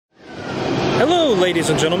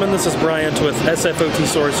ladies and gentlemen, this is Bryant with SFOT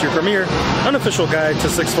Source, your premier unofficial guide to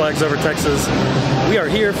Six Flags Over Texas. We are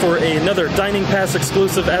here for another Dining Pass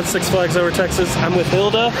exclusive at Six Flags Over Texas. I'm with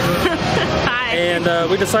Hilda. Hi.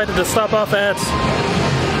 And we decided to stop off at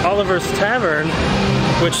Oliver's Tavern,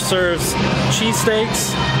 which serves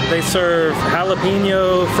cheesesteaks. They serve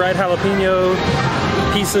fried jalapeno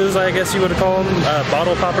pieces, I guess you would call them.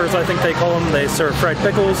 Bottle poppers, I think they call them. They serve fried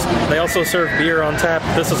pickles. They also serve beer on tap.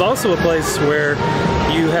 This is also a place where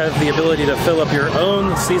you have the ability to fill up your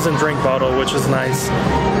own seasoned drink bottle, which is nice.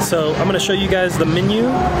 So I'm going to show you guys the menu,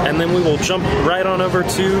 and then we will jump right on over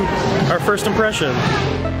to our first impression.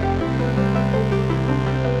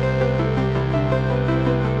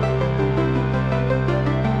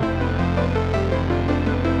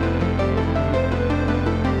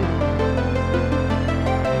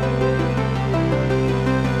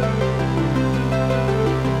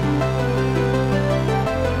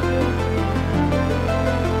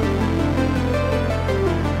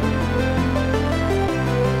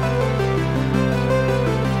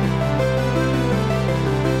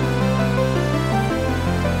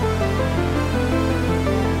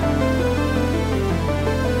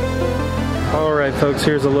 Alright folks,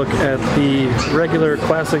 here's a look at the regular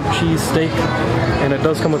classic cheesesteak, and it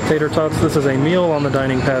does come with tater tots. This is a meal on the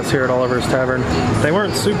dining pass here at Oliver's Tavern. They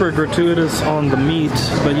weren't super gratuitous on the meat,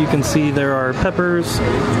 but you can see there are peppers,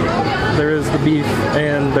 there is the beef,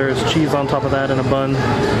 and there's cheese on top of that in a bun.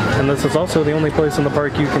 And this is also the only place in the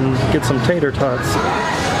park you can get some tater tots.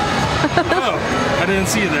 Oh, I didn't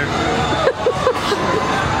see you there.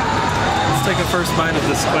 Let's take a first bite of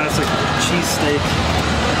this classic cheesesteak.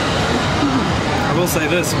 I will say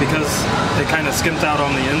this, because they kind of skimped out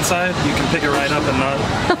on the inside, you can pick it right up and not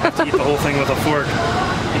have to eat the whole thing with a fork.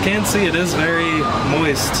 You can see it is very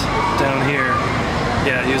moist down here.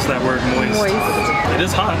 Yeah, use that word, moist. It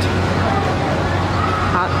is hot.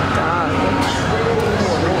 Hot dog.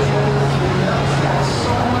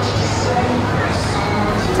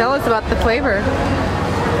 Tell us about the flavor.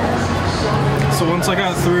 So once I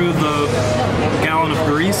got through the gallon of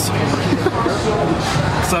grease,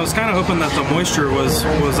 because I was kind of hoping that the moisture was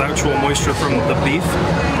actual moisture from the beef,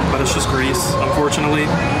 but it's just grease, unfortunately.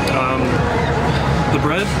 The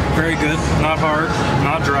bread, very good, not hard,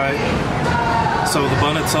 not dry. So the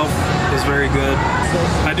bun itself is very good.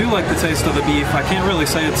 I do like the taste of the beef. I can't really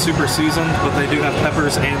say it's super seasoned, but they do have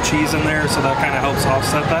peppers and cheese in there, so that kind of helps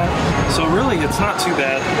offset that. So really, it's not too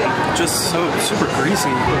bad, just so super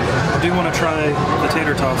greasy. I do want to try the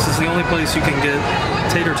tater tots. This is the only place you can get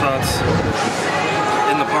tater tots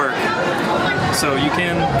in the park. So you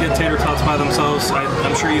can get tater tots by themselves.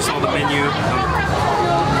 I'm sure you saw the menu.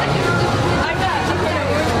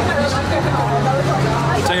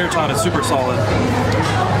 The tater tot is super solid.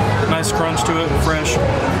 Nice crunch to it, fresh.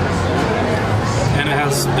 And it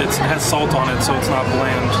has salt on it, so it's not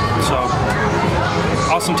bland. So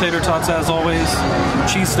awesome tater tots as always.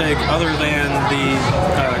 Cheesesteak, other than the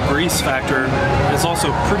grease factor, is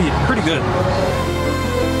also pretty good.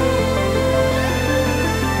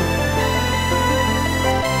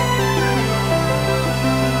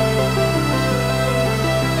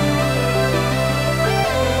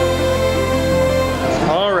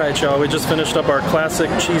 Y'all, we just finished up our classic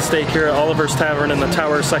cheesesteak here at Oliver's Tavern in the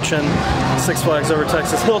Tower section, Six Flags Over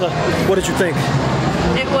Texas. Hilda, what did you think?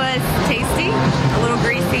 It was tasty, a little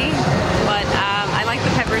greasy, but I like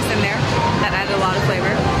the peppers in there. That added a lot of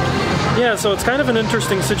flavor. Yeah, so it's kind of an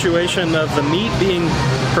interesting situation of the meat being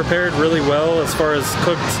prepared really well as far as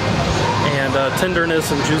cooked and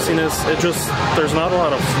tenderness and juiciness. There's not a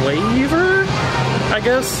lot of flavor, I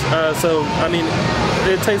guess. So, I mean,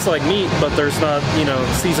 it tastes like meat, but there's not,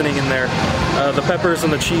 seasoning in there. The peppers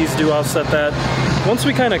and the cheese do offset that. Once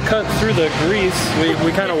we kind of cut through the grease,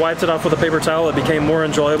 we kind of wiped it off with a paper towel. It became more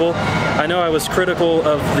enjoyable. I know I was critical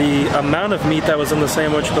of the amount of meat that was in the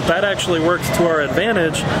sandwich, but that actually worked to our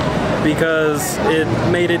advantage because it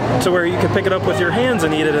made it to where you could pick it up with your hands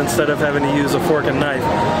and eat it instead of having to use a fork and knife.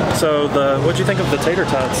 So what'd you think of the tater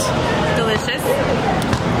tots? Delicious.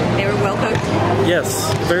 They were well cooked.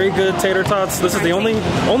 Yes, very good tater tots. This is the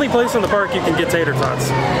only place in the park you can get tater tots.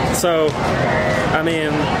 So, I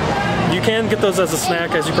mean, you can get those as a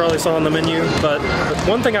snack, as you probably saw on the menu, but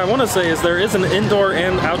one thing I want to say is there is an indoor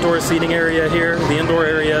and outdoor seating area here. The indoor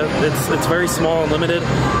area, it's very small and limited.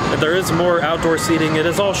 There is more outdoor seating. It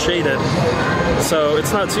is all shaded, so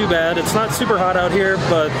it's not too bad. It's not super hot out here,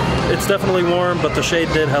 but it's definitely warm, but the shade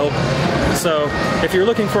did help. So if you're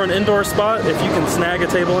looking for an indoor spot, if you can snag a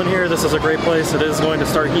table in here, this is a great place. It is going to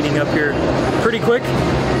start heating up here pretty quick,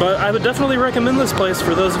 but I would definitely recommend this place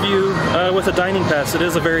for those of you with a dining pass. It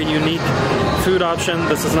is a very unique unique food option.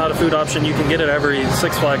 This is not a food option you can get at every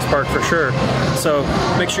Six Flags park for sure. So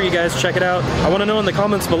make sure you guys check it out. I want to know in the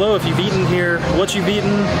comments below if you've eaten here, what you've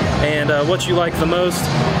eaten, and what you like the most.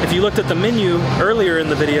 If you looked at the menu earlier in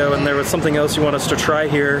the video and there was something else you want us to try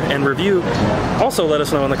here and review, also let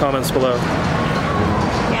us know in the comments below.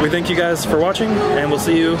 We thank you guys for watching, and we'll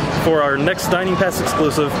see you for our next Dining Pass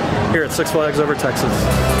exclusive here at Six Flags Over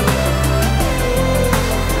Texas.